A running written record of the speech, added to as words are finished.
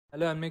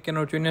Hello, I'm Nick and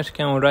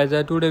Scam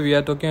Riser. Today we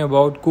are talking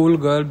about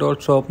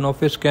Coolgirl.Shop. Now,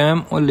 if it's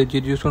scam or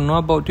legit, you should know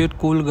about it.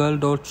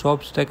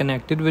 Coolgirl.Shop. Stay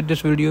connected with this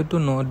video to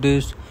know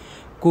this.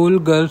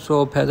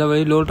 Coolgirl.Shop has a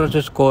very low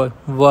trust score.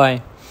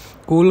 Why?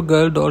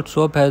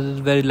 Coolgirl.Shop has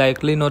very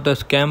likely not a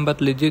scam but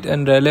legit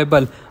and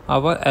reliable.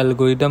 Our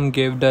algorithm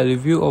gave the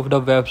review of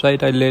the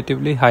website a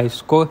relatively high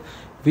score.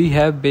 We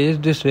have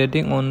based this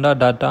rating on the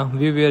data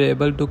we were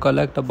able to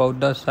collect about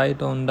the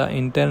site on the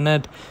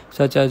internet,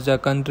 such as the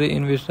country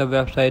in which the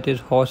website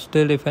is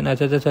hosted, if an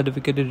SSL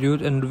certificate is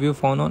used, and review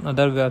found on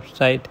other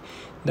websites.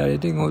 The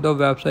rating of the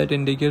website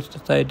indicates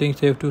the site is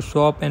safe to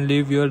shop and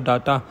leave your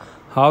data.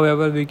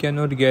 However, we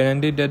cannot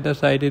guarantee that the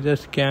site is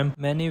a scam.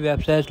 Many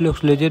websites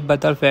look legit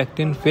but are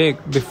in fake.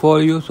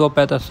 Before you shop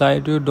at a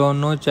site you don't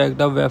know, check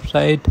the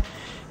website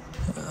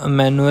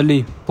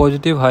manually.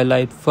 Positive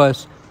highlight: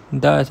 first,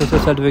 the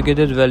SSL certificate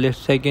is valid.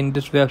 Second,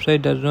 this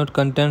website does not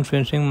contain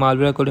phishing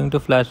malware according to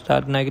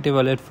Flashstart. Negative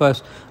alert: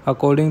 first,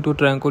 according to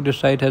Tranco, this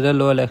site has a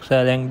low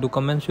Alexa rank. Do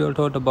comment your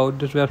thought about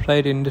this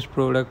website in this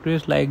product.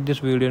 Please like this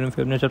video, and if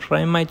you have not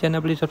subscribed my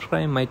channel, please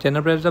subscribe my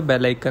channel. Press the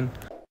bell icon.